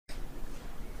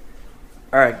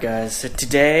Alright guys, so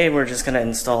today we're just gonna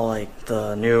install like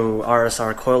the new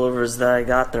RSR coilovers that I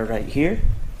got. They're right here.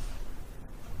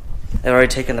 I've already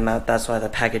taken them out, that's why the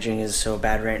packaging is so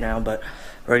bad right now, but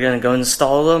we're gonna go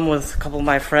install them with a couple of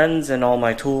my friends and all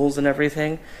my tools and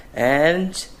everything,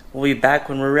 and we'll be back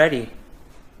when we're ready.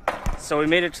 So we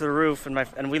made it to the roof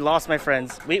and we lost my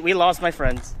friends. We lost my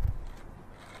friends.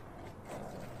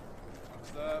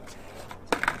 What's up?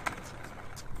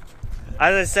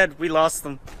 As I said, we lost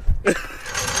them.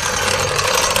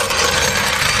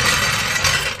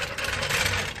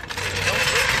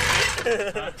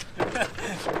 Yeah,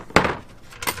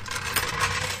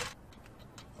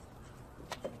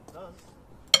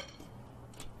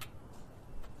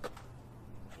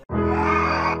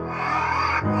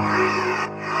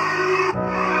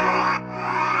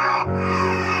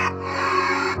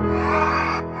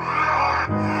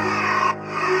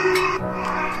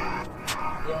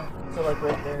 so like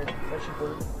right there, that should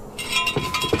work.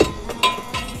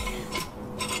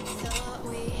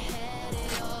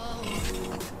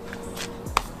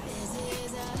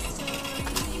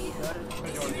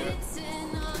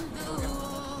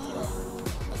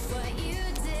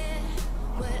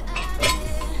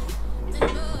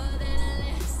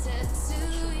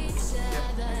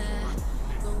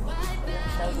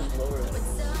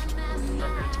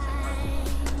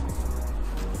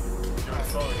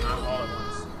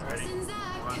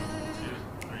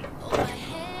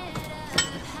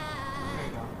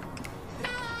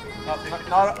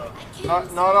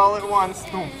 Not all at once.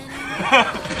 Boom. You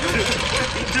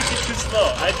took it too slow.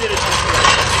 I did it too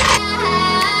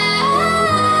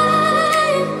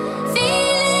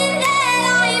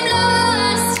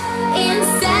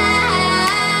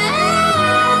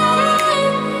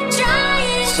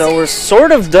slow. So we're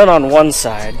sort of done on one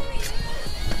side.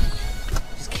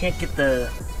 Just can't get the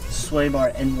sway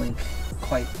bar end link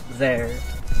quite there.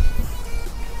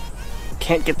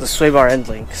 Can't get the sway bar end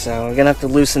link, so we're gonna have to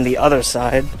loosen the other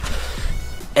side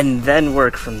and then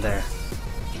work from there.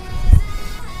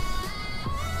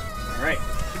 Alright,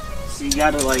 so you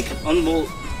gotta like unbolt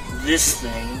this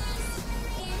thing,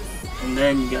 and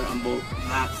then you gotta unbolt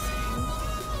that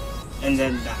thing, and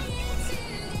then that.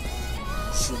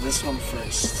 So this one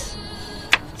first.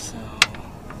 So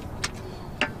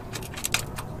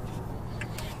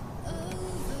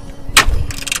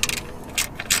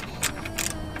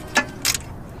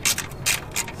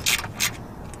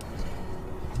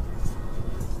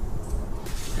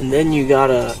and then you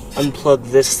gotta unplug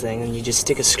this thing, and you just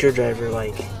stick a screwdriver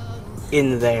like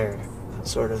in there,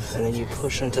 sort of, and then you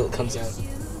push until it comes out.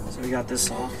 So we got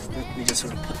this off. We just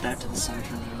sort of put that to the side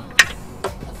for now.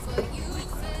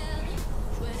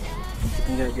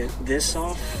 I'm gonna get this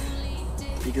off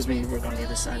because we work on the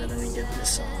other side, and then we get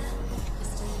this off.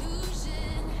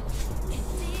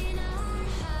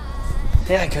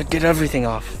 Yeah, I could get everything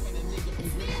off.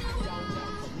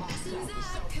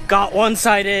 Got one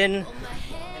side in.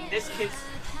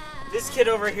 This kid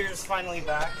over here is finally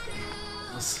back.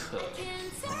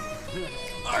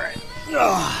 Alright.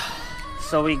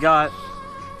 So we got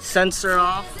sensor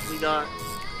off, we got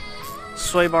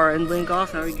sway bar end link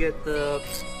off, now we get the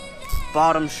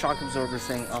bottom shock absorber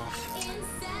thing off.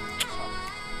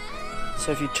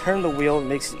 So if you turn the wheel, it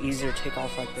makes it easier to take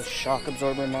off like the shock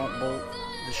absorber mount bolt,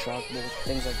 the shock bolt,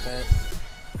 things like that.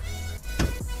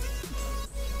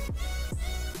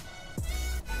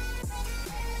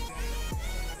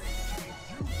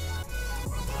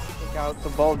 Out the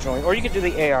ball joint, or you could do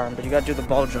the A-arm, but you gotta do the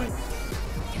ball joint.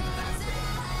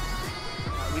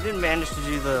 We didn't manage to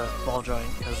do the ball joint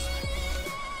because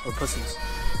we're pussies,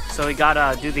 so we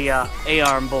gotta do the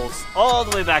A-arm bolts all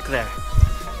the way back there.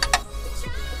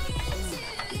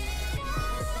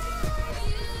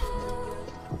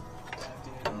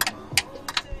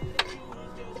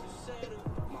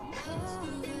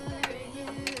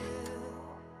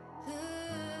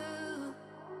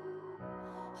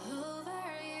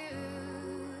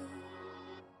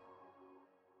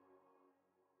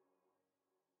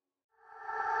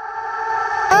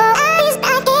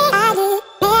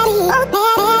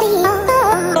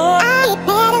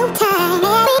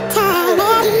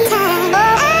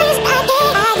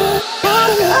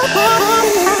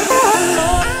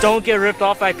 Don't get ripped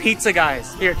off by pizza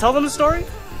guys. Here, tell them the story.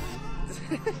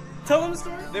 Tell them the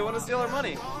story. They want to steal our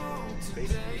money.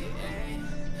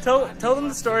 Tell them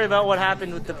the story about what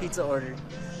happened with the pizza order.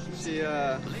 She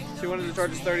wanted to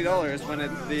charge us $30 when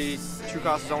the true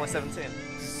cost is only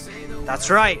 $17. That's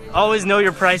right. Always know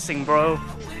your pricing, bro.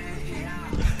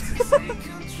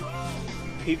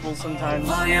 People sometimes.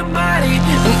 Over your body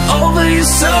and over your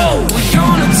soul, we're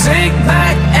gonna take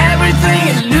back everything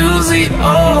and lose it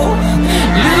all,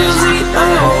 lose it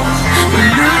all.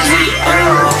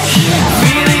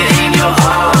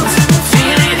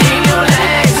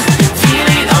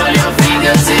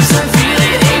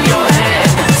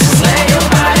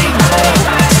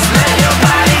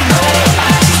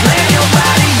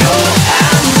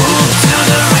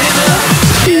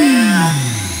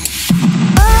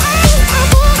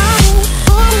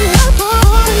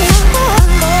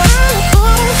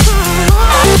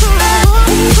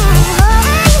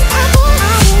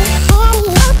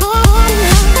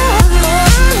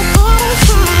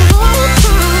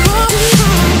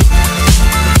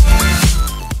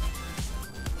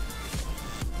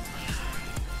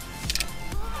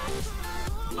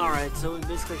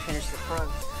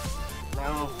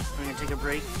 Now we're gonna take a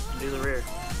break and do the rear.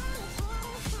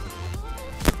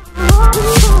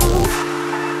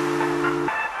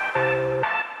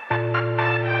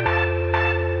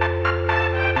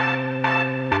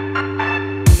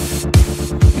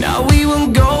 Now we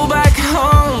won't go back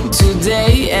home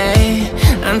today,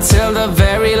 until the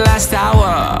very last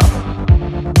hour.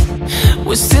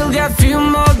 We still got few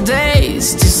more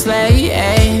days to slay,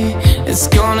 it's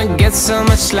gonna get so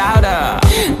much louder.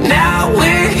 Now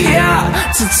we're here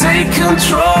to take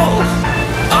control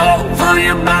over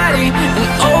your body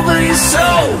and over your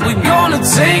soul. We're gonna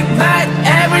take back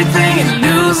everything and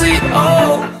lose it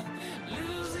all.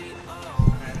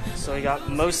 So we got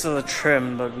most of the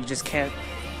trim, but we just can't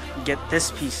get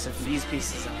this piece of these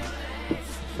pieces out.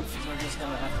 So we're just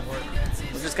gonna have to work.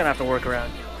 We're just gonna have to work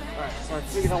around. Alright, so I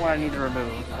figured out what I need to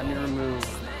remove. I need to remove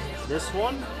this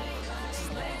one,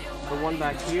 the one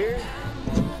back here,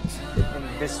 and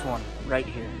this one right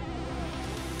here.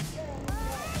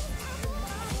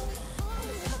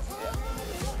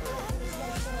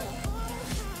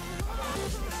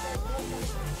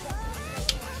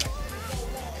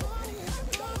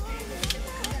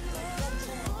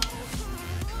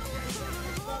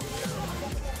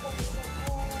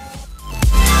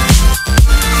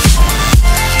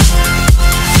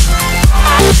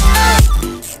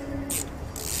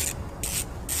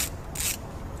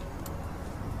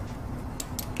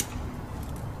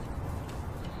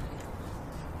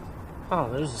 Oh,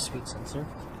 there's a speed sensor.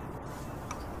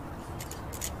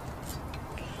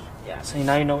 Yeah, so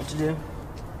now you know what to do.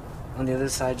 On the other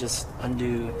side, just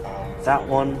undo that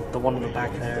one, the one in the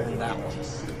back there, and that one.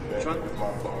 Which one?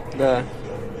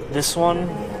 This one,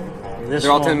 this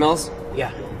They're all one. 10 mils?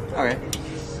 Yeah. Okay.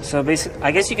 So basically,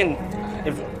 I guess you can,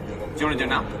 if... Do you want to do it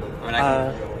now?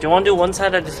 I mean, do you want to do one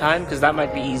side at a time? Because that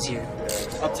might be easier.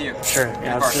 up to you. Sure,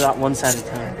 yeah, let's do that one side at a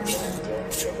time.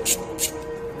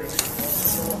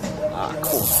 Ah,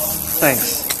 cool.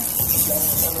 Thanks.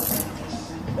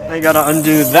 I gotta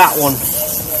undo that one.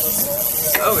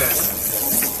 Okay.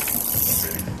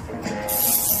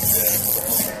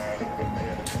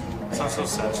 Sounds so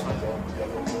satisfying.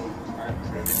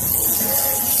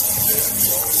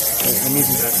 Wait, let me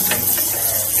do that.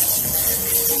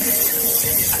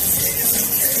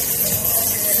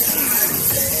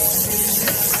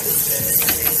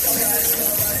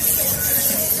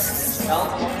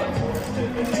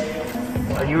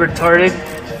 Are you retarded?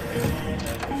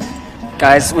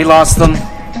 Guys, we lost them.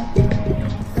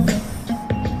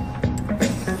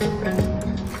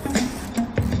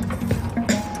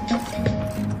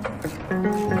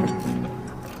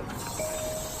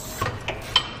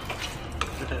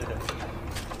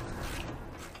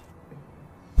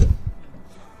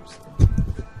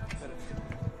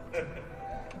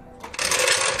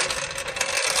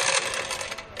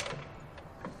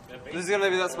 This is gonna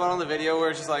be that spot on the video where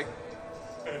it's just like.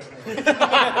 You'd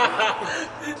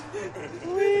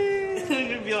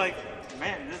be like,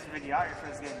 man, this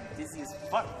videographer is getting dizzy as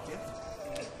fuck, dude.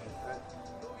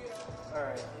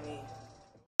 Alright,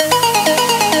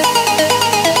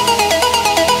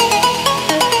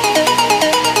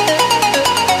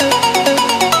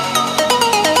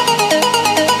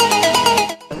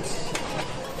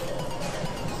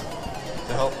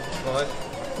 To help. Go ahead.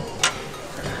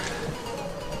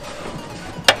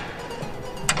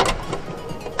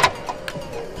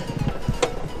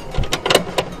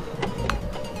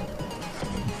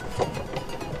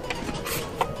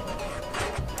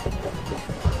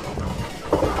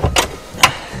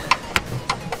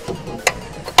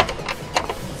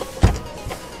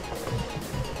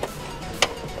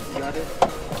 got it?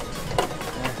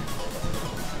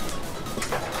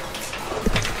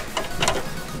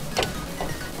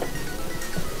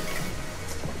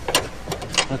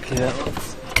 Okay, that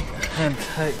one's hand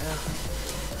tight now.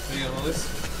 Are you gonna loose?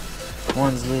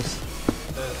 One's loose.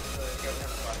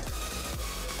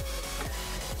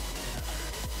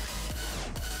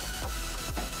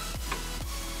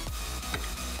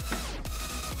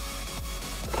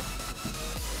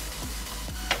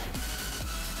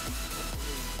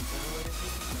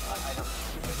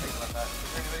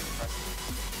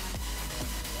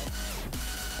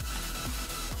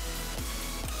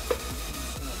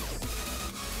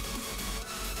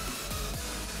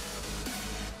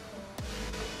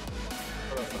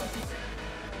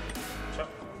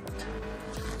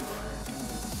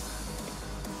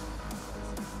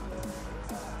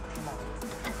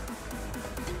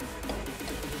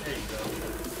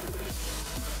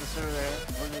 Over there.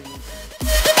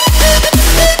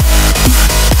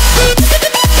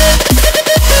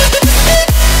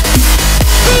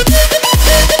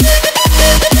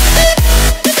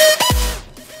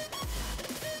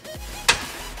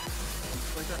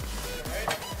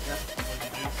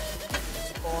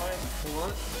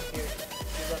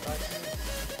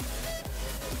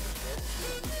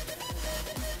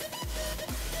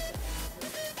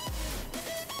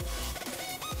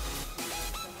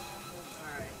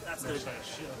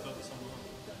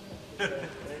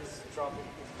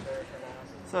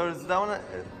 So is that one?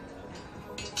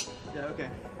 Yeah. Okay.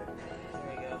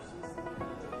 There you go.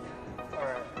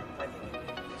 Alright, I think.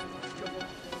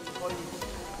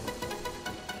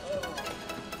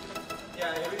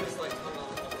 Yeah, we just like hung on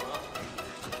the rock.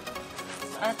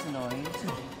 That's annoying.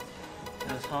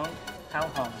 It was hung? How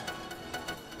hung?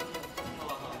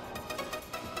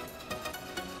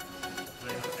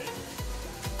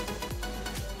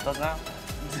 Does now?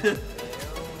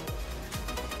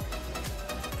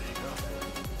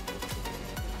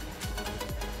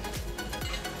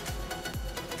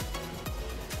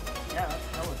 Yeah,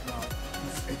 that was not.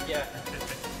 Yeah.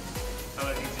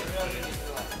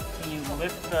 Can you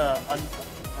lift the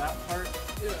that part?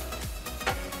 Yeah.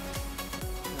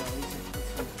 No, at least it puts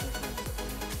some difference.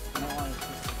 You don't want to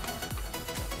twist it.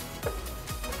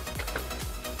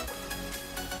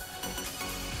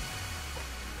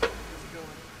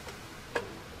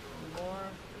 More.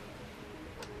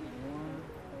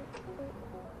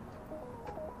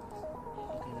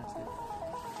 Okay, that's good.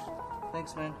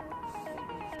 Thanks, man.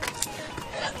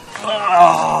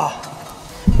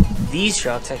 These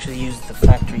shocks actually use the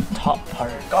factory top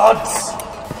part. Gods!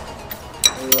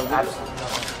 Absolutely nothing.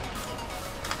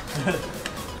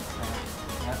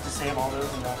 You have to save all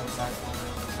those and not inside all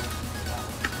those.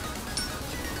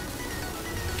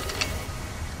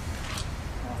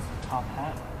 That's the top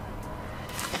hat.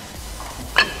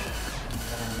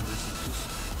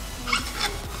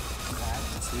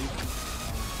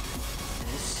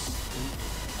 This.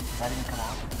 Does that even come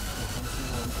out?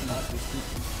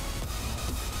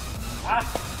 Ah!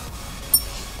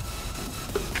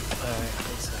 Alright,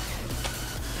 one second.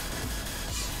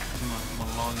 My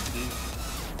long teeth.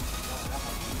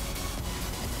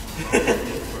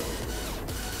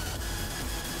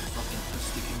 Fucking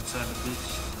stick inside the bitch.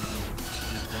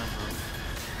 She's done, bro.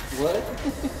 What?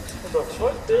 The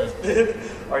fuck, dude?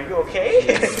 Are you okay?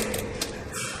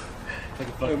 Like a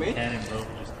fucking cannon, bro.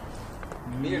 Just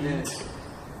Me or Danny?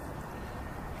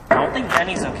 I don't think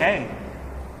Danny's okay.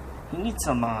 He needs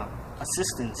some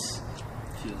assistance.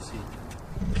 feels it.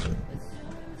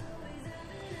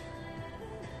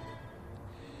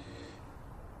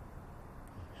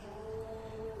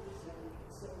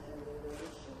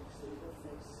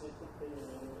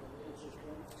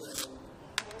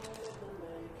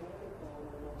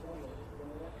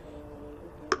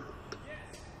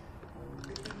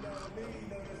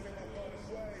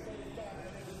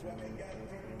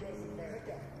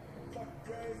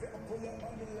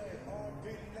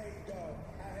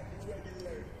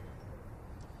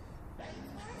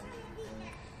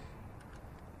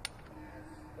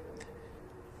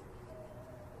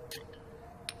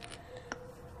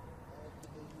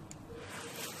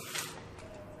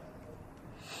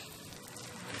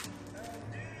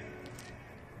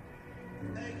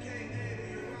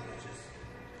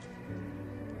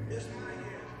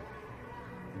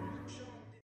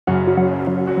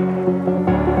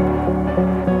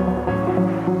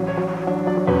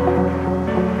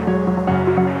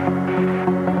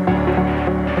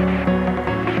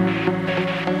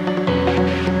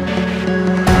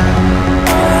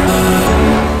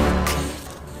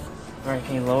 Alright,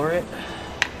 can you lower it?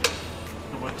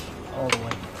 All the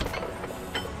way.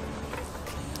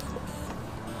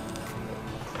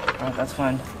 Alright, that's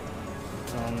fine.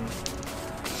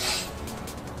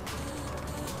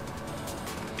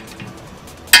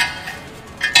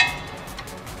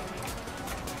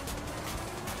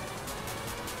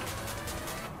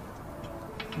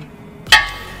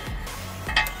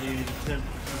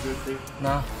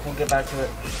 Nah, we'll get back to it.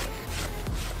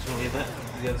 So we get that?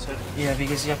 The other side? Yeah,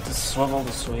 because you have to swivel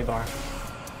the sway bar.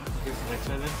 Here's the next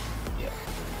side then? Yeah.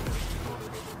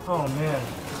 Oh man,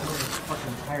 that was a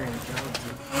fucking tiring job,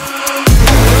 dude.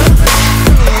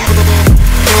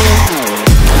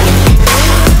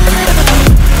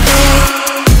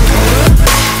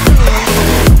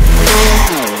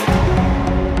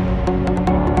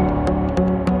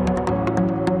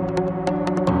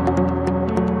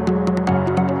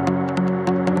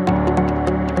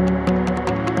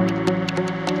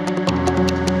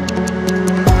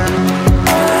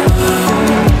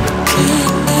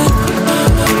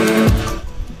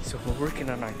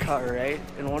 On our car, right?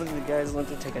 And one of the guys went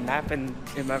to take a nap in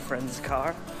my friend's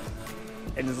car.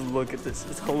 And just look at this.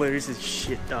 It's hilarious as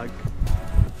shit, dog.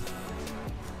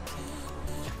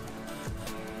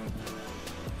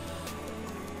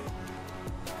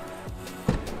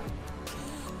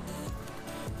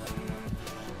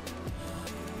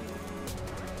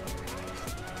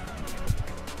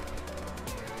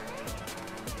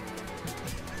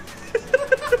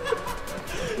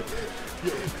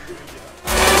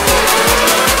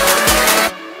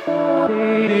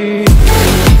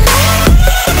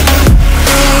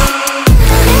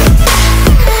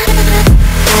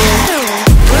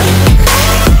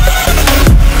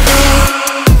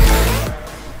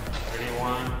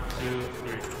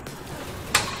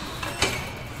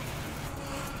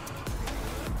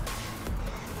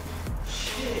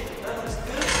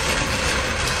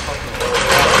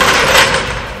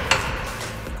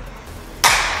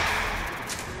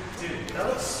 That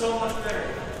looks so much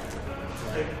better.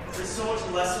 Like, there's so much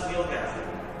less wheel gap.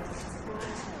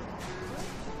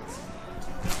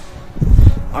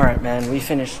 Alright, man, we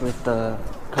finished with the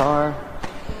car.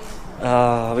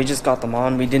 We just got them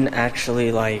on. We didn't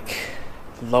actually, like,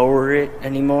 lower it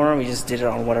anymore. We just did it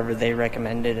on whatever they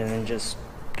recommended and then just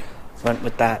went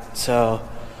with that. So,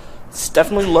 it's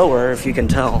definitely lower, if you can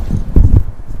tell.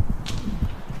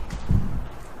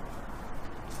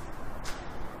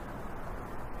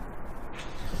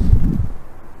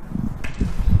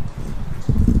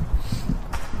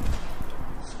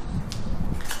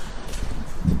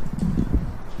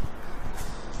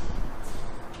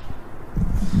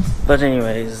 But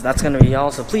anyways, that's gonna be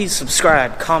all. So please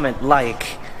subscribe, comment, like,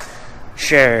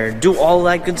 share, do all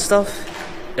that good stuff.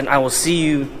 And I will see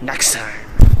you next time.